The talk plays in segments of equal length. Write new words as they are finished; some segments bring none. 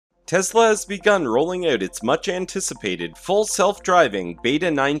Tesla has begun rolling out its much-anticipated full self-driving Beta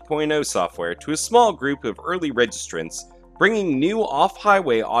 9.0 software to a small group of early registrants, bringing new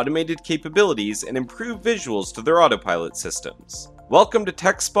off-highway automated capabilities and improved visuals to their Autopilot systems. Welcome to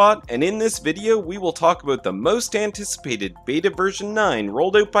TechSpot, and in this video we will talk about the most anticipated Beta version 9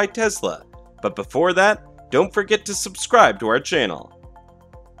 rolled out by Tesla. But before that, don't forget to subscribe to our channel.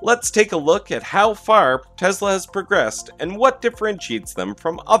 Let's take a look at how far Tesla has progressed and what differentiates them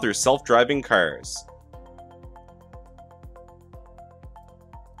from other self-driving cars.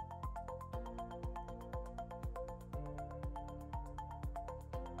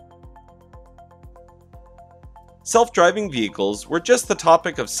 Self-driving vehicles were just the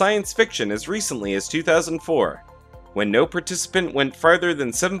topic of science fiction as recently as 2004, when no participant went farther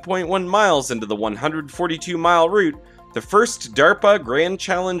than 7.1 miles into the 142-mile route. The first DARPA Grand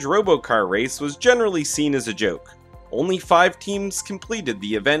Challenge Robocar race was generally seen as a joke. Only 5 teams completed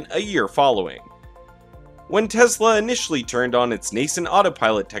the event a year following. When Tesla initially turned on its nascent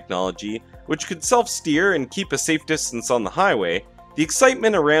Autopilot technology, which could self-steer and keep a safe distance on the highway, the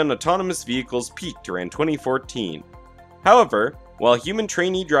excitement around autonomous vehicles peaked around 2014. However, while human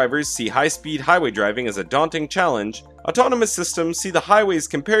trainee drivers see high-speed highway driving as a daunting challenge, autonomous systems see the highway's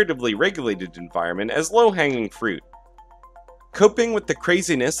comparatively regulated environment as low-hanging fruit. Coping with the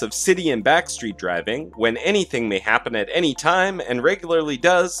craziness of city and backstreet driving, when anything may happen at any time and regularly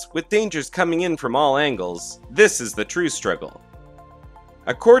does, with dangers coming in from all angles, this is the true struggle.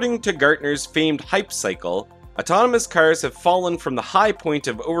 According to Gartner's famed hype cycle, autonomous cars have fallen from the high point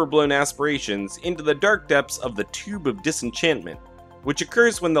of overblown aspirations into the dark depths of the tube of disenchantment, which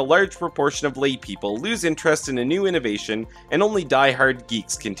occurs when the large proportion of laypeople lose interest in a new innovation and only die-hard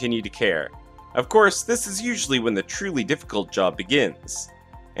geeks continue to care. Of course, this is usually when the truly difficult job begins.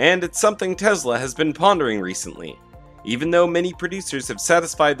 And it's something Tesla has been pondering recently. Even though many producers have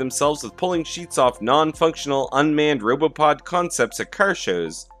satisfied themselves with pulling sheets off non-functional unmanned robopod concepts at car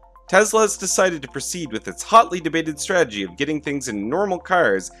shows, Tesla has decided to proceed with its hotly debated strategy of getting things in normal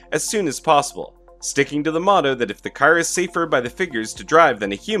cars as soon as possible, sticking to the motto that if the car is safer by the figures to drive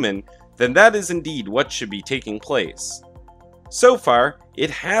than a human, then that is indeed what should be taking place. So far, it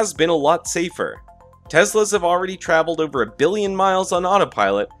has been a lot safer. Teslas have already traveled over 1 billion miles on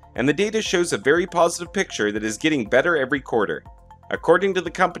Autopilot, and the data shows a very positive picture that is getting better every quarter. According to the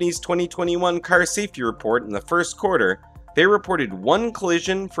company's 2021 car safety report in the first quarter, they reported 1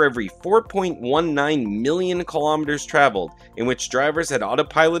 collision for every 4.19 million kilometers traveled, in which drivers had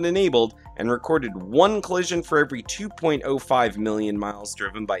Autopilot enabled, and recorded 1 collision for every 2.05 million miles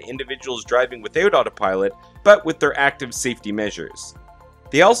driven by individuals driving without Autopilot, but with their active safety measures.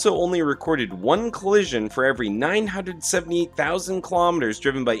 They also only recorded 1 collision for every 978,000 kilometers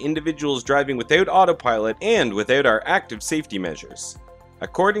driven by individuals driving without Autopilot and without our active safety measures.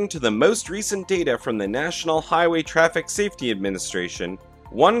 According to the most recent data from the National Highway Traffic Safety Administration,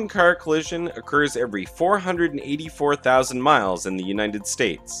 1 car collision occurs every 484,000 miles in the United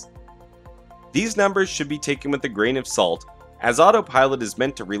States. These numbers should be taken with a grain of salt, as Autopilot is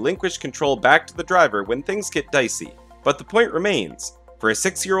meant to relinquish control back to the driver when things get dicey, but the point remains, for a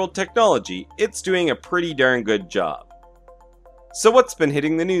 6-year-old technology, it's doing a pretty darn good job. So what's been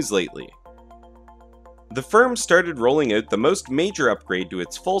hitting the news lately? The firm started rolling out the most major upgrade to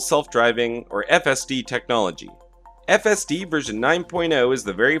its full self-driving, or FSD technology. FSD version 9.0 is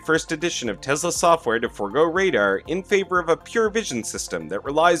the very first edition of Tesla software to forego radar in favor of a pure vision system that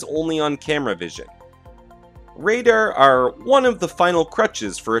relies only on camera vision. Radar are one of the final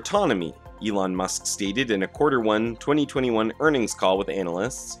crutches for autonomy, Elon Musk stated in a Q1 2021 earnings call with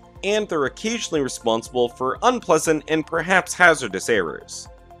analysts, and they're occasionally responsible for unpleasant and perhaps hazardous errors.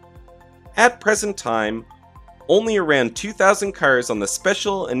 At present time, only around 2,000 cars on the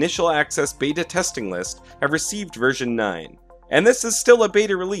special initial access beta testing list have received version 9. And this is still a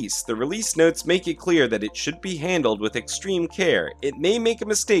beta release. The release notes make it clear that it should be handled with extreme care. It may make a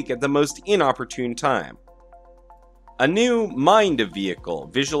mistake at the most inopportune time. A new Mind of Vehicle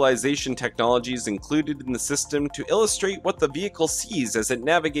visualization technology is included in the system to illustrate what the vehicle sees as it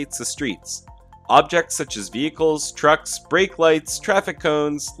navigates the streets. Objects such as vehicles, trucks, brake lights, traffic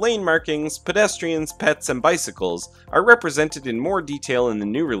cones, lane markings, pedestrians, pets, and bicycles are represented in more detail in the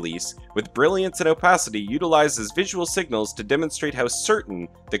new release, with brilliance and opacity utilized as visual signals to demonstrate how certain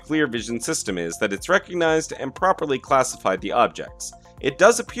the clear vision system is that it's recognized and properly classified the objects. It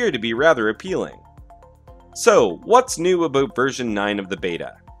does appear to be rather appealing. So, what's new about version 9 of the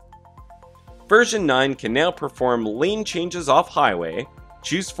beta? Version 9 can now perform lane changes off-highway,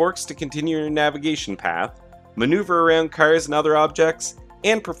 choose forks to continue your navigation path, maneuver around cars and other objects,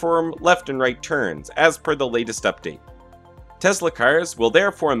 and perform left and right turns, as per the latest update. Tesla cars will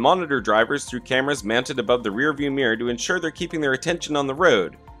therefore monitor drivers through cameras mounted above the rearview mirror to ensure they're keeping their attention on the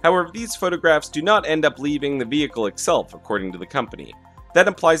road. However, these photographs do not end up leaving the vehicle itself, according to the company. That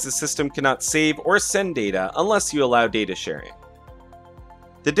implies the system cannot save or send data unless you allow data sharing.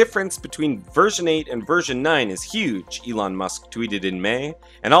 The difference between version 8 and version 9 is huge, Elon Musk tweeted in May,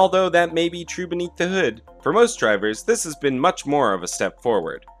 and although that may be true beneath the hood, for most drivers this has been much more of a step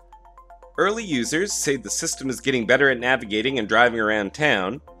forward. Early users say the system is getting better at navigating and driving around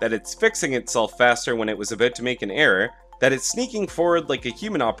town, that it's fixing itself faster when it was about to make an error, that it's sneaking forward like a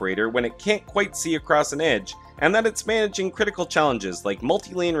human operator when it can't quite see across an edge, and that it's managing critical challenges like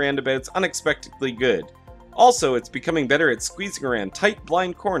multi-lane roundabouts unexpectedly good. Also, it's becoming better at squeezing around tight,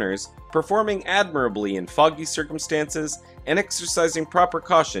 blind corners, performing admirably in foggy circumstances, and exercising proper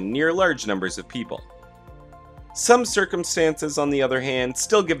caution near large numbers of people. Some circumstances, on the other hand,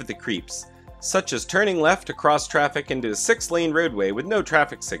 still give it the creeps, such as turning left to cross traffic into a 6-lane roadway with no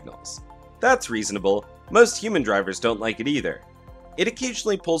traffic signals. That's reasonable. Most human drivers don't like it either. It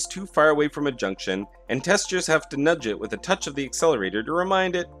occasionally pulls too far away from a junction, and testers have to nudge it with a touch of the accelerator to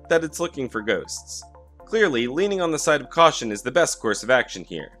remind it that it's looking for ghosts. Clearly, leaning on the side of caution is the best course of action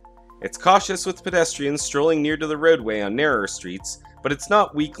here. It's cautious with pedestrians strolling near to the roadway on narrower streets, but it's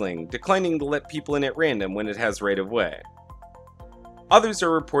not weakling, declining to let people in at random when it has right of way. Others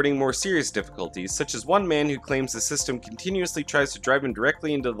are reporting more serious difficulties, such as one man who claims the system continuously tries to drive him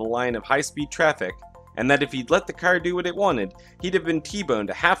directly into the line of high-speed traffic, and that if he'd let the car do what it wanted, he'd have been T-boned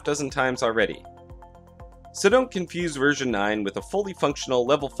a half-dozen times already. So don't confuse version 9 with a fully functional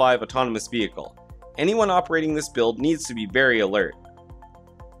level 5 autonomous vehicle. Anyone operating this build needs to be very alert.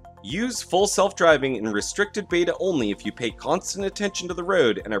 Use full self-driving in restricted beta only if you pay constant attention to the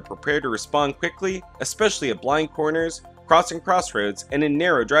road and are prepared to respond quickly, especially at blind corners, crossing crossroads, and in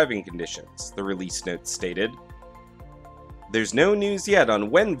narrow driving conditions, the release notes stated. There's no news yet on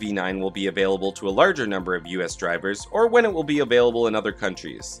when V9 will be available to a larger number of US drivers or when it will be available in other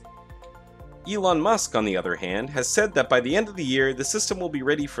countries. Elon Musk, on the other hand, has said that by the end of the year the system will be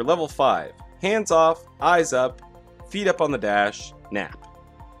ready for level 5, hands off, eyes up, feet up on the dash, nap.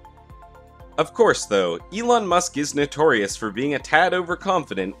 Of course though, Elon Musk is notorious for being a tad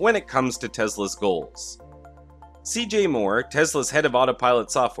overconfident when it comes to Tesla's goals. CJ Moore, Tesla's head of Autopilot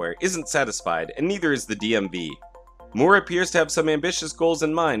software, isn't satisfied, and neither is the DMV. Moore appears to have some ambitious goals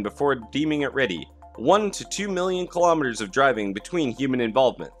in mind before deeming it ready, 1 to 2 million kilometers of driving between human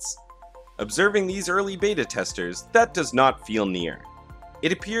involvements. Observing these early beta testers, that does not feel near.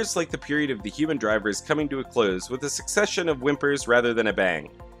 It appears like the period of the human driver is coming to a close with a succession of whimpers rather than a bang.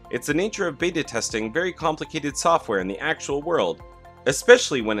 It's the nature of beta testing very complicated software in the actual world,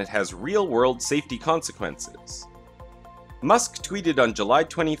 especially when it has real-world safety consequences. Musk tweeted on July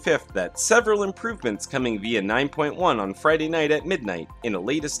 25th that several improvements coming via 9.1 on Friday night at midnight in a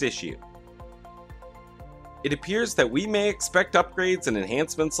latest issue. It appears that we may expect upgrades and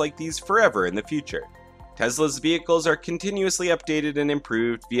enhancements like these forever in the future. Tesla's vehicles are continuously updated and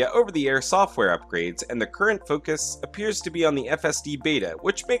improved via over-the-air software upgrades, and the current focus appears to be on the FSD beta,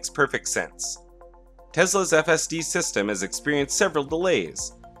 which makes perfect sense. Tesla's FSD system has experienced several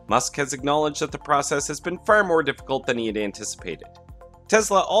delays. Musk has acknowledged that the process has been far more difficult than he had anticipated.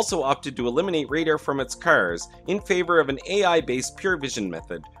 Tesla also opted to eliminate radar from its cars in favor of an AI-based pure vision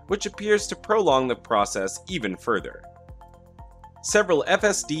method, which appears to prolong the process even further. Several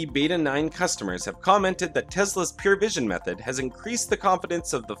FSD Beta 9 customers have commented that Tesla's pure vision method has increased the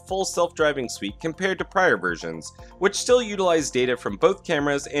confidence of the full self-driving suite compared to prior versions, which still utilize data from both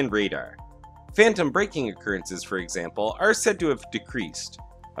cameras and radar. Phantom braking occurrences, for example, are said to have decreased.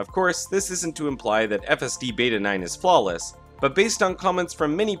 Of course, this isn't to imply that FSD Beta 9 is flawless, but based on comments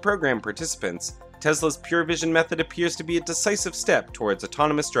from many program participants, Tesla's pure vision method appears to be a decisive step towards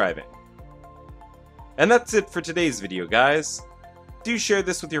autonomous driving. And that's it for today's video, guys. Do share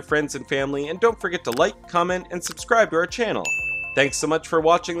this with your friends and family, and don't forget to like, comment, and subscribe to our channel. Thanks so much for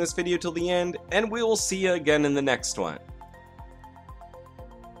watching this video till the end, and we will see you again in the next one.